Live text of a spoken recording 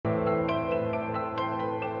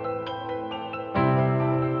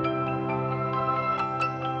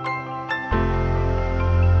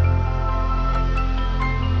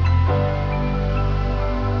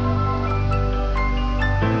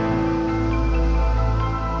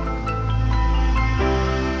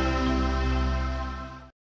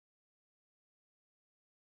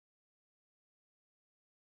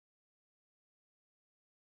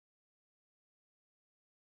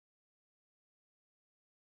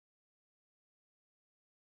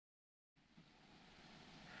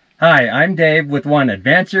Hi, I'm Dave with one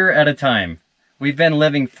adventure at a time. We've been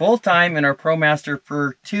living full-time in our ProMaster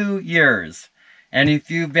for 2 years. And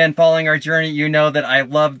if you've been following our journey, you know that I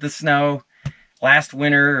love the snow. Last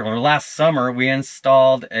winter, or last summer, we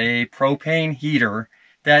installed a propane heater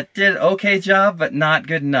that did an okay job, but not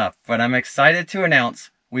good enough. But I'm excited to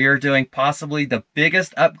announce we are doing possibly the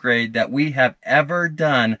biggest upgrade that we have ever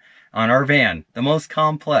done on our van, the most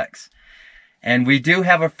complex. And we do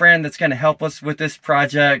have a friend that's going to help us with this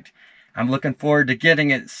project. I'm looking forward to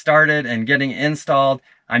getting it started and getting it installed.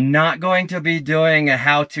 I'm not going to be doing a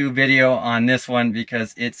how-to video on this one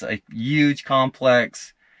because it's a huge,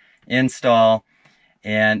 complex install.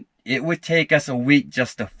 And it would take us a week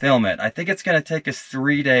just to film it. I think it's going to take us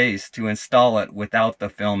 3 days to install it without the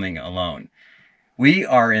filming alone. We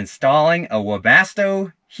are installing a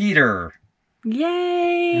Webasto heater.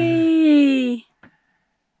 Yay!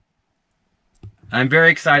 I'm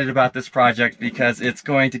very excited about this project because it's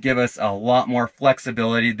going to give us a lot more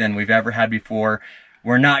flexibility than we've ever had before.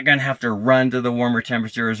 We're not going to have to run to the warmer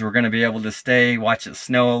temperatures. We're going to be able to stay, watch it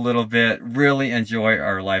snow a little bit, really enjoy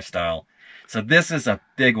our lifestyle. So this is a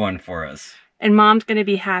big one for us. And Mom's going to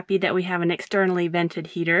be happy that we have an externally vented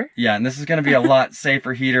heater. Yeah, and this is going to be a lot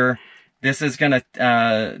safer heater. This is going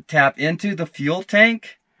to tap into the fuel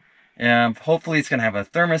tank. And hopefully it's going to have a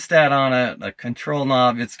thermostat on it, a control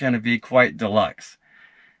knob. It's going to be quite deluxe.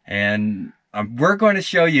 And we're going to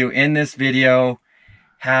show you in this video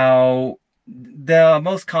how the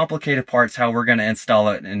most complicated parts, how we're going to install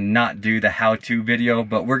it and not do the how-to video.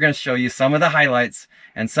 But we're going to show you some of the highlights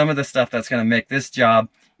and some of the stuff that's going to make this job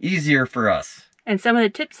easier for us. And some of the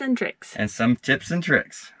tips and tricks. And some tips and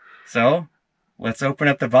tricks. So let's open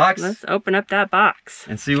up the box. Let's open up that box.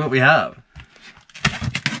 And see what we have.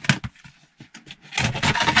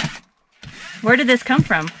 Where did this come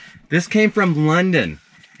from? This came from London,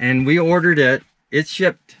 and we ordered it. It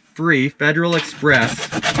shipped free, Federal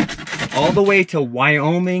Express, all the way to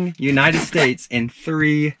Wyoming, United States in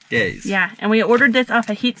 3 days. Yeah, and we ordered this off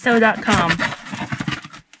of heatso.com.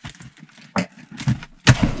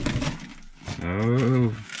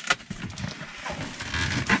 Oh.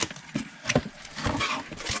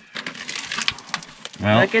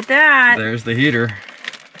 Well, look at that. There's the heater.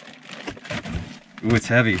 Ooh, it's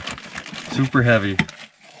heavy. Super heavy.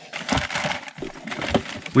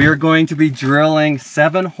 We are going to be drilling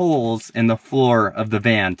 7 holes in the floor of the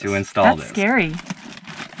van to install this. That's scary.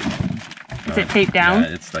 Is it taped down?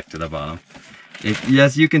 Yeah, it's stuck to the bottom.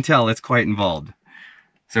 Yes, you can tell it's quite involved.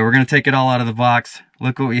 So we're going to take it all out of the box.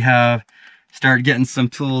 Look what we have. Start getting some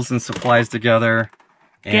tools and supplies together.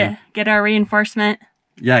 And get our reinforcement.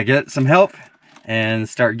 Yeah, get some help and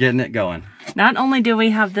start getting it going. Not only do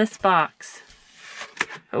we have this box,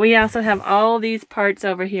 but we also have all these parts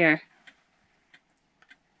over here.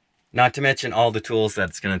 Not to mention all the tools that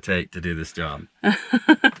it's going to take to do this job.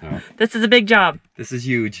 This is a big job. This is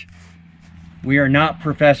huge. We are not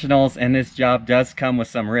professionals, and this job does come with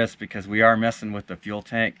some risk because we are messing with the fuel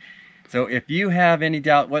tank. So if you have any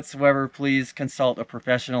doubt whatsoever, please consult a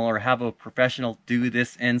professional or have a professional do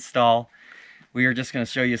this install. We are just going to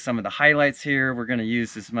show you some of the highlights here. We're going to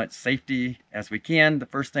use as much safety as we can. The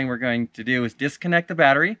first thing we're going to do is disconnect the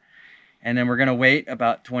battery, and then we're going to wait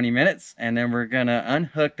about 20 minutes, and then we're going to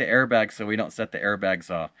unhook the airbag so we don't set the airbags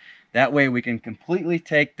off. That way we can completely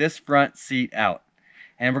take this front seat out.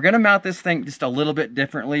 And we're going to mount this thing just a little bit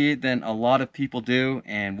differently than a lot of people do,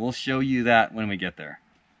 and we'll show you that when we get there.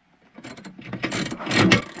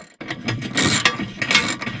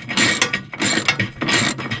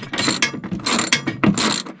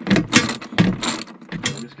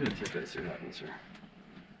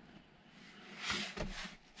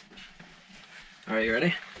 All right, you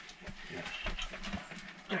ready? Yeah.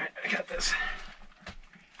 All right, I got this.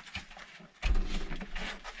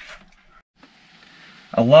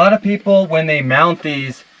 A lot of people, when they mount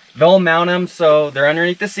these, they'll mount them so they're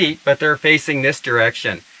underneath the seat, but they're facing this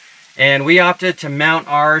direction. And we opted to mount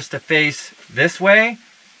ours to face this way,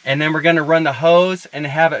 and then we're going to run the hose and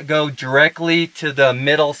have it go directly to the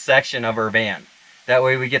middle section of our van. That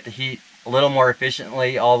way we get the heat a little more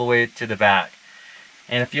efficiently all the way to the back.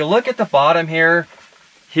 And if you look at the bottom here,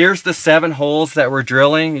 here's the 7 holes that we're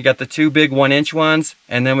drilling. You got the 2 big 1-inch ones,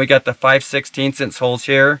 and then we got the 5/16" holes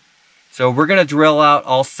here. So we're going to drill out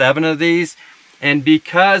all 7 of these. And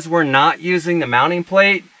because we're not using the mounting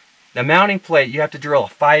plate you have to drill a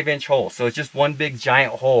 5-inch hole. So it's just one big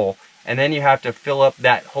giant hole. And then you have to fill up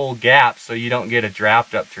that whole gap so you don't get a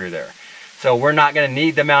draft up through there. So we're not going to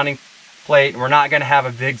need the mounting plate. We're not going to have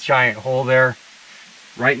a big giant hole there.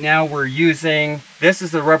 Right now we're using, this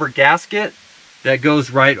is the rubber gasket that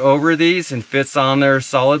goes right over these and fits on there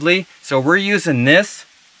solidly. So we're using this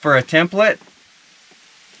for a template,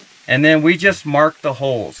 and then we just mark the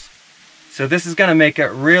holes. So this is going to make it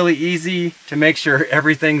really easy to make sure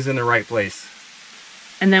everything's in the right place.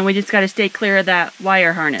 And then we just got to stay clear of that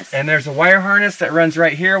wire harness. And there's a wire harness that runs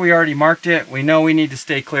right here. We already marked it. We know we need to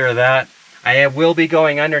stay clear of that. I will be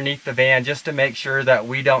going underneath the van just to make sure that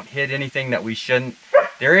we don't hit anything that we shouldn't.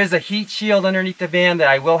 There is a heat shield underneath the van that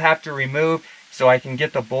I will have to remove so I can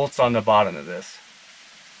get the bolts on the bottom of this.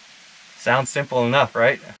 Sounds simple enough,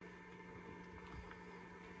 right?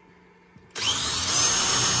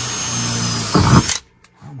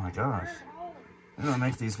 Oh my gosh. They don't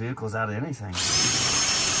make these vehicles out of anything.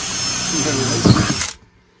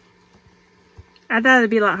 I thought it'd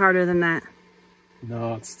be a lot harder than that.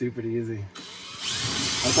 No, it's stupid easy.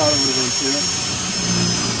 I thought it would have been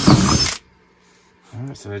too.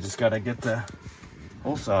 Alright, so I just gotta get the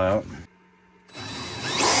hole saw out.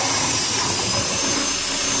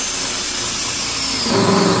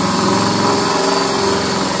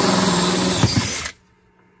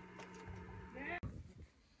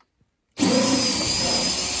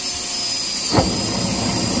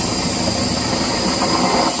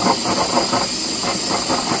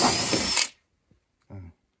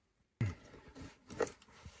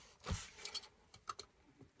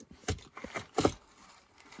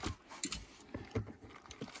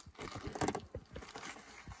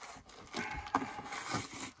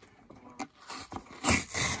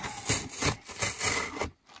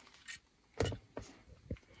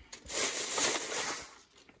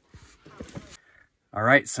 All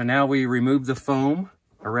right, so now we remove the foam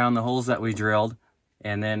around the holes that we drilled.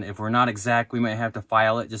 And then if we're not exact, we might have to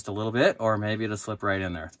file it just a little bit, or maybe it'll slip right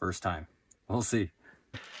in there the first time. We'll see.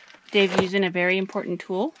 Dave using a very important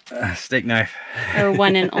tool. Steak knife. Or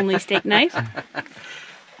one and only steak knife.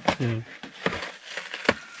 It's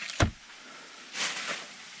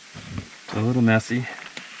a little messy.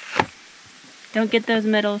 Don't get those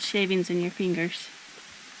metal shavings in your fingers.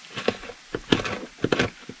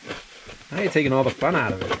 Now you're taking all the fun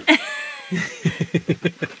out of it.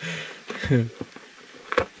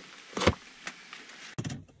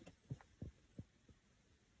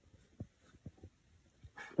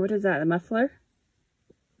 What is that, a muffler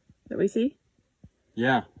that we see?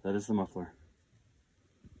 Yeah, that is the muffler.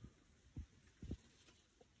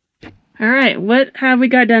 All right, what have we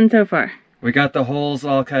got done so far? We got the holes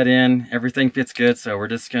all cut in. Everything fits good, so we're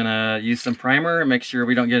just gonna use some primer and make sure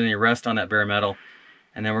we don't get any rust on that bare metal.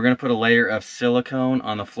 And then we're gonna put a layer of silicone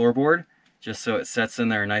on the floorboard, just so it sets in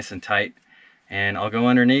there nice and tight. And I'll go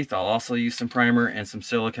underneath. I'll also use some primer and some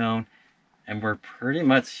silicone. And we're pretty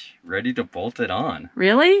much ready to bolt it on.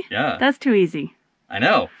 Really? Yeah. That's too easy. I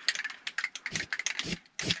know.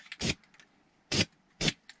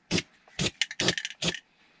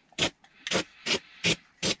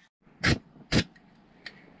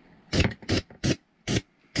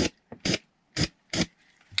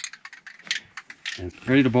 And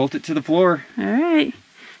ready to bolt it to the floor. All right.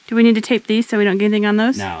 Do we need to tape these so we don't get anything on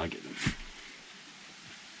those? Now I'll get them.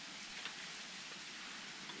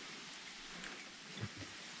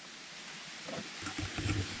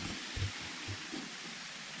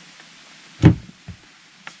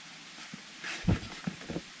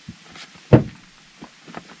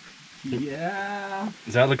 Yeah.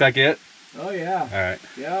 Does that look like it? Oh yeah. All right.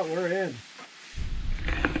 Yeah, we're in.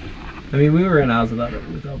 I mean, we were in ours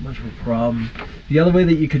without much of a problem. The other way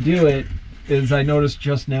that you could do it is, I noticed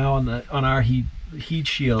just now on our heat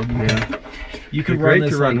shield. You could run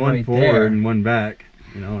this like one right forward there and one back.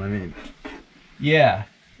 You know what I mean? Yeah,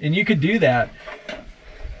 and you could do that,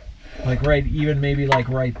 like right, even maybe like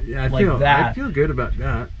right, like that. I feel good about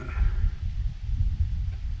that.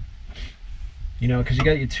 You know, because you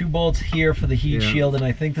got your two bolts here for the heat shield, and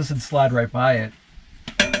I think this would slide right by it.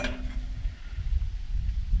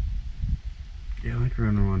 Yeah, I like to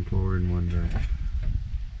run one forward and one back.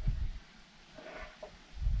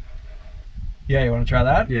 Yeah, you want to try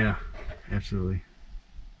that? Yeah, absolutely.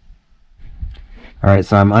 All right,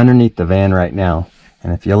 so I'm underneath the van right now.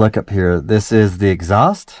 And if you look up here, this is the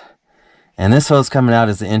exhaust. And this hose coming out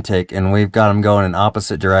is the intake. And we've got them going in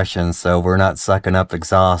opposite directions, so we're not sucking up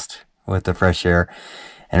exhaust with the fresh air.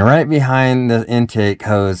 And right behind the intake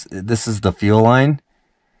hose, this is the fuel line.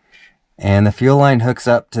 And the fuel line hooks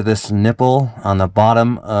up to this nipple on the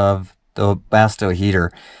bottom of the Webasto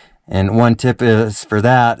heater. And one tip is for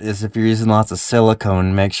that is, if you're using lots of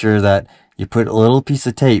silicone, make sure that you put a little piece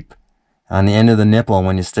of tape on the end of the nipple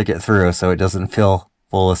when you stick it through, so it doesn't fill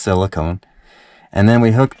full of silicone. And then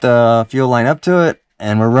we hook the fuel line up to it,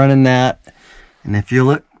 and we're running that. And if you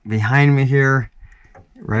look behind me here,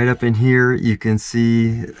 right up in here, you can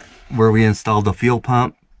see where we installed the fuel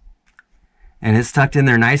pump. and it's tucked in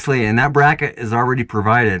there nicely, and that bracket is already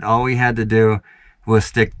provided. All we had to do was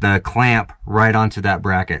stick the clamp right onto that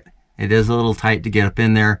bracket. It is a little tight to get up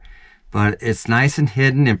in there, but it's nice and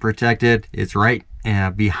hidden and protected. It's right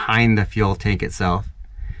behind the fuel tank itself.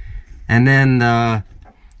 And then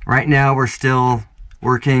right now we're still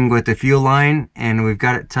working with the fuel line, and we've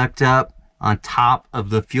got it tucked up on top of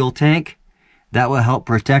the fuel tank. That will help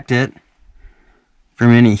protect it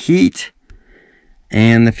from any heat.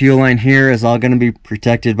 And the fuel line here is all going to be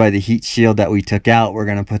protected by the heat shield that we took out. We're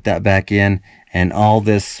going to put that back in, and all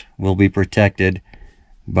this will be protected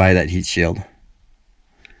by that heat shield.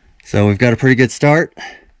 So we've got a pretty good start.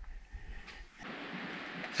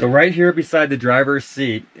 So right here beside the driver's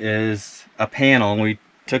seat is a panel. We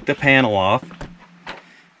took the panel off.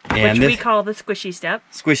 And which we call the squishy step.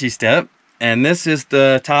 Squishy step. And this is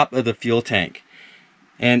the top of the fuel tank.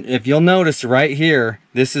 And if you'll notice right here,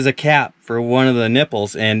 this is a cap for one of the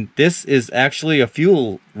nipples. And this is actually a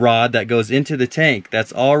fuel rod that goes into the tank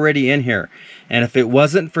that's already in here. And if it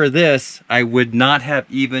wasn't for this, I would not have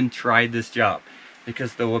even tried this job.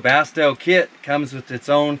 Because the Webasto kit comes with its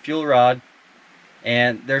own fuel rod.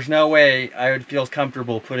 And there's no way I would feel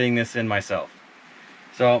comfortable putting this in myself.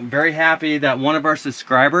 So I'm very happy that one of our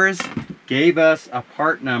subscribers gave us a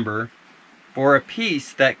part number for a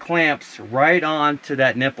piece that clamps right on to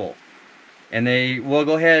that nipple. And we'll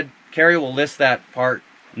go ahead, Carrie will list that part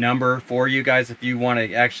number for you guys if you want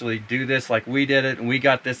to actually do this like we did it. And we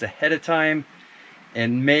got this ahead of time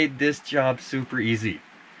and made this job super easy.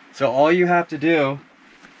 So all you have to do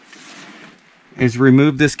is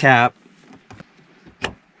remove this cap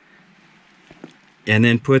and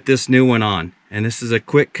then put this new one on. And this is a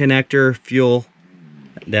quick connector fuel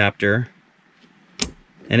adapter.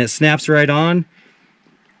 And it snaps right on.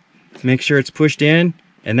 Make sure it's pushed in,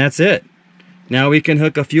 and that's it. Now we can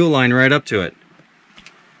hook a fuel line right up to it.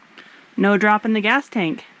 No drop in the gas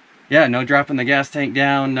tank. Yeah, no dropping the gas tank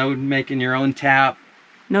down, no making your own tap.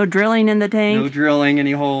 No drilling in the tank. No drilling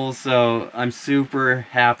any holes. So I'm super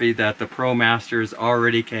happy that the ProMasters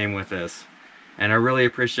already came with this. And I really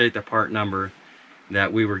appreciate the part number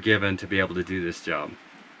that we were given to be able to do this job.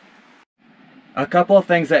 A couple of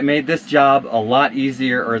things that made this job a lot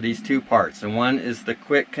easier are these two parts. And one is the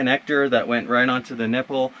quick connector that went right onto the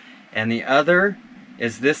nipple, and the other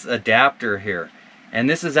is this adapter here. And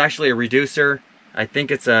this is actually a reducer. I think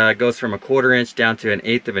it's goes from 1/4 inch down to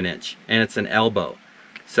 1/8 of an inch, and it's an elbow.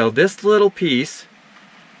 So this little piece,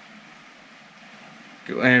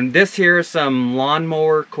 and this here is some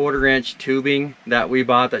lawnmower 1/4 inch tubing that we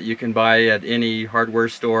bought that you can buy at any hardware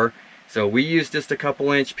store. So we used just a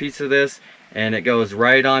couple inch piece of this, and it goes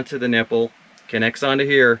right onto the nipple, connects onto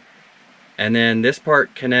here, and then this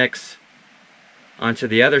part connects onto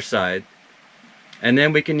the other side. And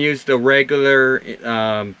then we can use the regular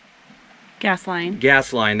gas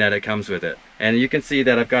line that it comes with it. And you can see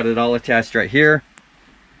that I've got it all attached right here.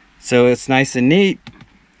 So it's nice and neat.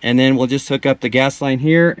 And then we'll just hook up the gas line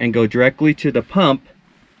here and go directly to the pump,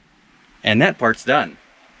 and that part's done.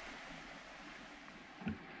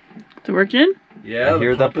 Is it working? Yeah, I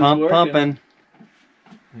hear the pump pumping.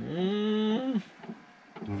 Mm.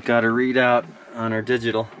 We've got a readout on our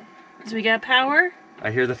digital. So we got power. I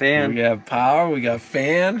hear the fan. We got power, we got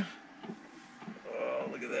fan. Oh,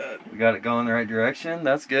 look at that. We got it going the right direction.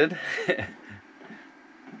 That's good.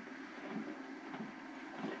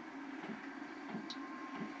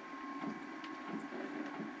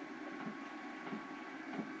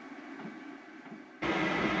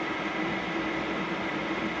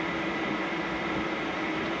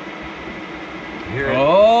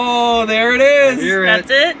 Oh, there it is. That's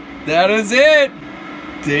it. That is it.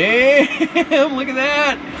 Damn, look at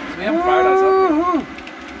that. We haven't fired ourselves.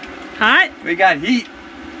 Hot. We got heat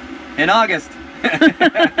in August.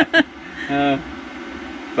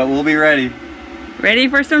 But we'll be ready. Ready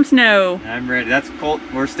for some snow. I'm ready. That's cold.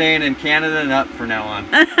 We're staying in Canada and up from now on.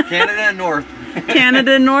 Canada and north.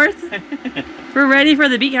 Canada North. We're ready for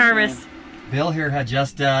the beet harvest. Bill here had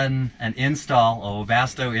just done an install, a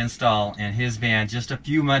Webasto install in his van just a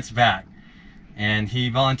few months back. And he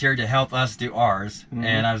volunteered to help us do ours. Mm-hmm.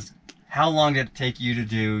 And how long did it take you to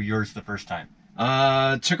do yours the first time?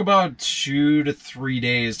 It took about 2 to 3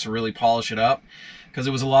 days to really polish it up, because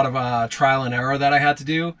it was a lot of trial and error that I had to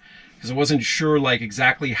do, because I wasn't sure like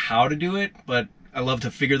exactly how to do it, but I love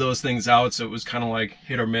to figure those things out, so it was kind of like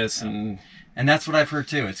hit or miss. And that's what I've heard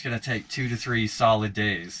too. It's going to take 2 to 3 solid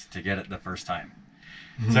days to get it the first time.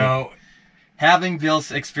 Mm-hmm. So having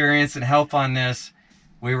Bill's experience and help on this,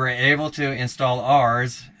 we were able to install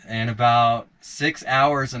ours in about 6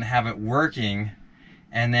 hours and have it working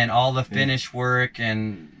and then all the finish work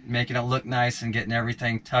and making it look nice and getting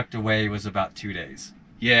everything tucked away was about 2 days.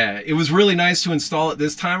 Yeah, it was really nice to install it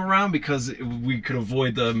this time around because we could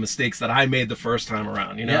avoid the mistakes that I made the first time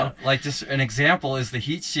around, you know? Yeah, like just an example is the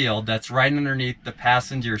heat shield that's right underneath the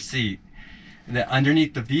passenger seat.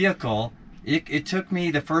 Underneath the vehicle, it took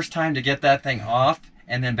me the first time to get that thing off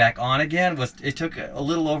and then back on again. It took a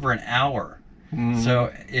little over an hour.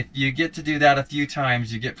 So if you get to do that a few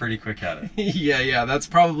times, you get pretty quick at it. Yeah, that's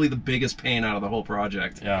probably the biggest pain out of the whole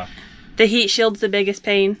project. Yeah. The heat shield's the biggest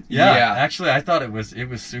pain? Yeah. Actually, I thought it was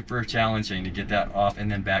super challenging to get that off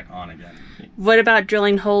and then back on again. What about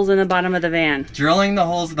drilling holes in the bottom of the van? Drilling the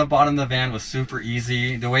holes in the bottom of the van was super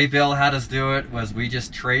easy. The way Bill had us do it was we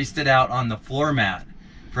just traced it out on the floor mat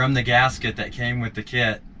from the gasket that came with the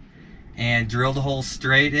kit and drilled the hole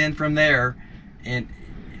straight in from there. And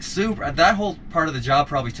that whole part of the job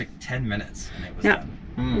probably took 10 minutes and it was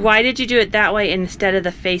done. Why did you do it that way instead of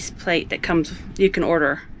the face plate that you can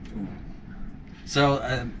order?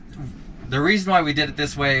 So the reason why we did it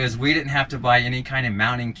this way is we didn't have to buy any kind of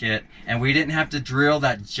mounting kit, and we didn't have to drill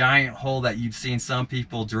that giant hole that you've seen some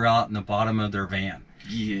people drill out in the bottom of their van.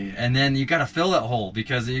 Yeah. And then you got to fill that hole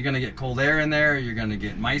because you're going to get cold air in there, you're going to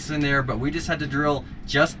get mice in there, but we just had to drill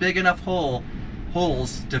just big enough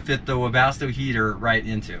holes to fit the Webasto heater right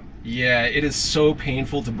into. Yeah, it is so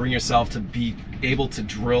painful to bring yourself to be able to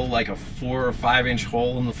drill like a 4 or 5 inch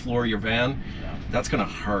hole in the floor of your van. Yeah. That's gonna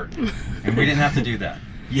hurt. And we didn't have to do that.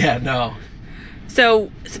 Yeah, no.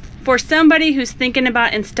 So for somebody who's thinking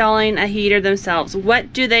about installing a heater themselves,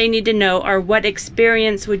 what do they need to know, or what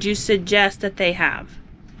experience would you suggest that they have?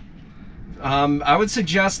 I would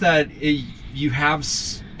suggest that you have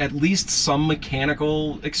at least some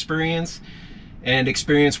mechanical experience and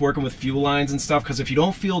experience working with fuel lines and stuff, because if you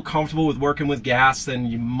don't feel comfortable with working with gas, then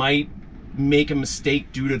you might make a mistake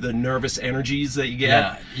due to the nervous energies that you get.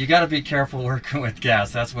 Yeah, you got to be careful working with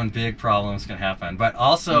gas. That's when big problems can happen. But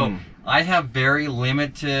also, I have very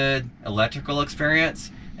limited electrical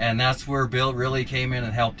experience, and that's where Bill really came in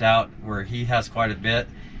and helped out, where he has quite a bit.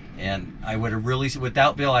 And I would have really,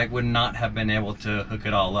 without Bill, I would not have been able to hook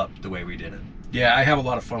it all up the way we did it. Yeah, I have a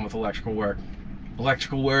lot of fun with electrical work.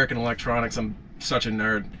 Electrical work and electronics, I'm such a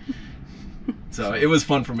nerd. So it was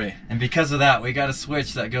fun for me. And because of that, we got a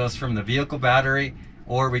switch that goes from the vehicle battery,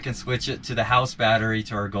 or we can switch it to the house battery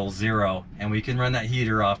to our Goal 0, and we can run that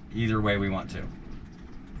heater off either way we want to.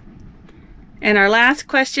 And our last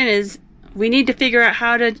question is, we need to figure out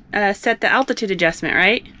how to set the altitude adjustment,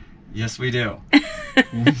 right? Yes, we do.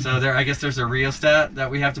 So I guess there's a rheostat that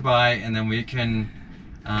we have to buy, and then we can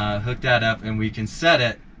hook that up and we can set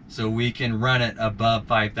it so we can run it above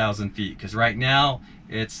 5,000 feet. Because right now,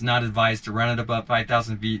 it's not advised to run it above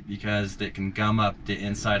 5,000 feet because it can gum up the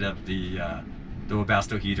inside of the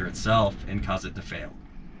Webasto heater itself and cause it to fail.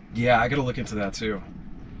 Yeah, I gotta look into that too.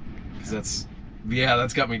 Because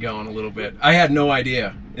that's got me going a little bit. I had no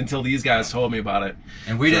idea until these guys told me about it.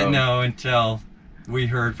 And we didn't know until we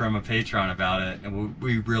heard from a patron about it, and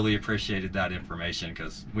we really appreciated that information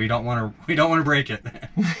because we don't want to break it.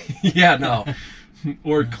 Yeah, no.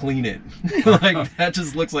 Or clean it. Like that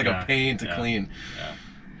just looks like a pain to clean. Yeah.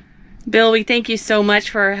 Bill, we thank you so much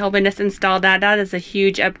for helping us install that. That is a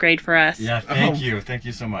huge upgrade for us. Yeah, thank you. Thank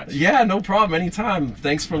you so much. Yeah, no problem. Anytime.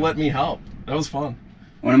 Thanks for letting me help. That was fun.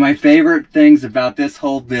 One of my favorite things about this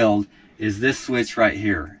whole build is this switch right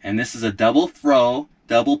here. And this is a double throw,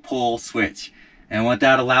 double pull switch. And what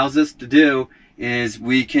that allows us to do is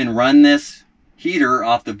we can run this heater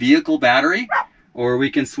off the vehicle battery, or we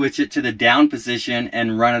can switch it to the down position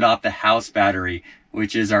and run it off the house battery,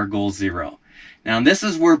 which is our Goal 0. Now this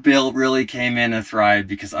is where Bill really came in and thrived,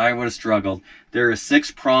 because I would have struggled. There are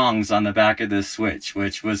 6 prongs on the back of this switch,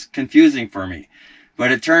 which was confusing for me.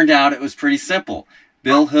 But it turned out it was pretty simple.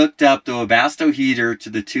 Bill hooked up the Webasto heater to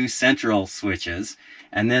the 2 central switches,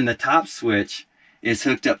 and then the top switch is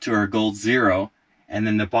hooked up to our Goal 0. And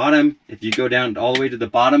then the bottom, if you go down all the way to the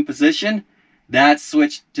bottom position, that's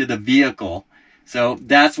switched to the vehicle. So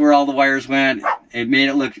that's where all the wires went. It made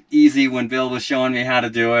it look easy when Bill was showing me how to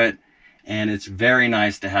do it. And it's very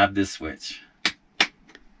nice to have this switch.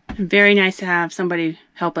 Very nice to have somebody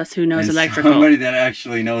help us who knows electrical. Somebody that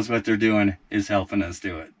actually knows what they're doing is helping us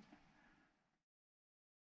do it.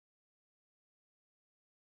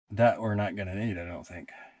 That we're not going to need, I don't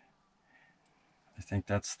think. I think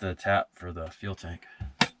that's the tap for the fuel tank.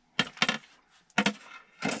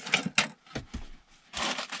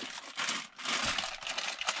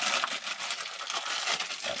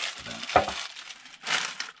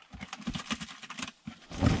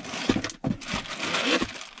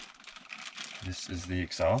 This is the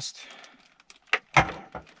exhaust. I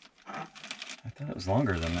thought it was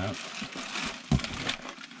longer than that.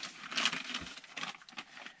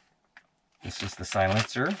 This is the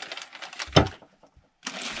silencer.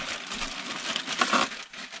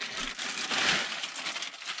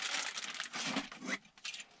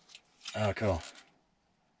 Oh, cool.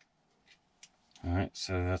 Alright,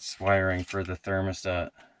 so that's wiring for the thermostat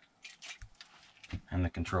and the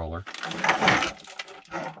controller.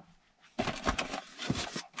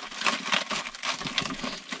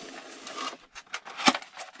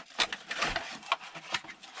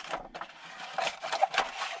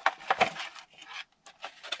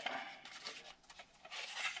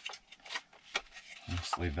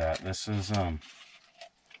 Let's leave that. This is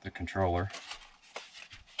the controller.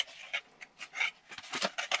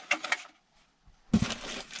 I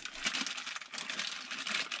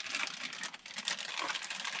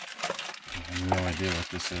have no idea what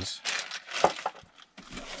this is.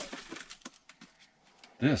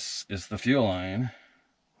 This is the fuel line.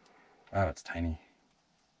 Wow, it's tiny.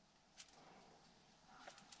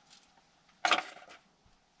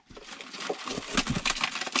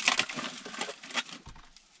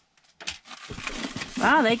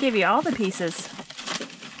 Wow, they gave you all the pieces.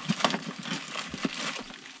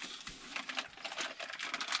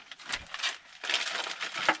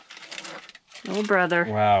 Oh, brother.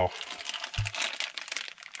 Wow.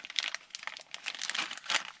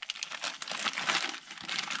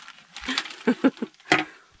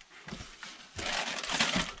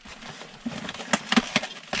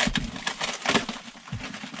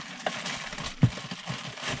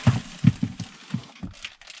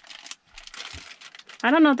 I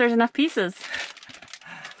don't know if there's enough pieces.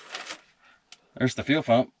 There's the fuel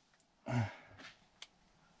pump.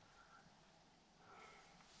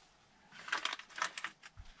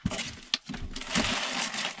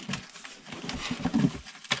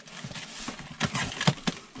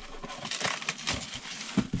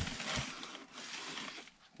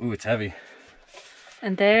 Ooh, it's heavy.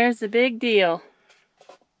 And there's the big deal.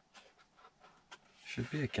 Should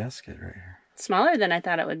be a gasket right here. Smaller than I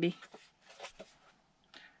thought it would be.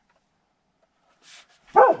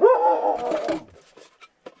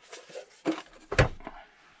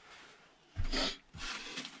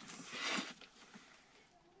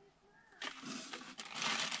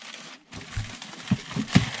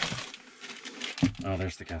 Oh,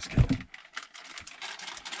 there's the gasket.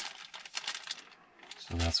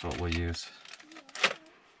 So that's what we'll use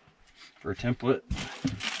for a template.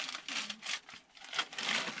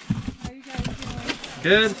 How you guys doing?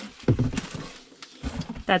 Good.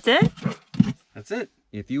 That's it? That's it.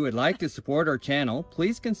 If you would like to support our channel,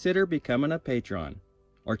 please consider becoming a patron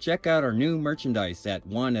or check out our new merchandise at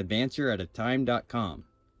advantureatatime.com.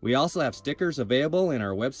 We also have stickers available in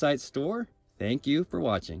our website store. Thank you for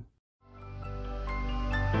watching.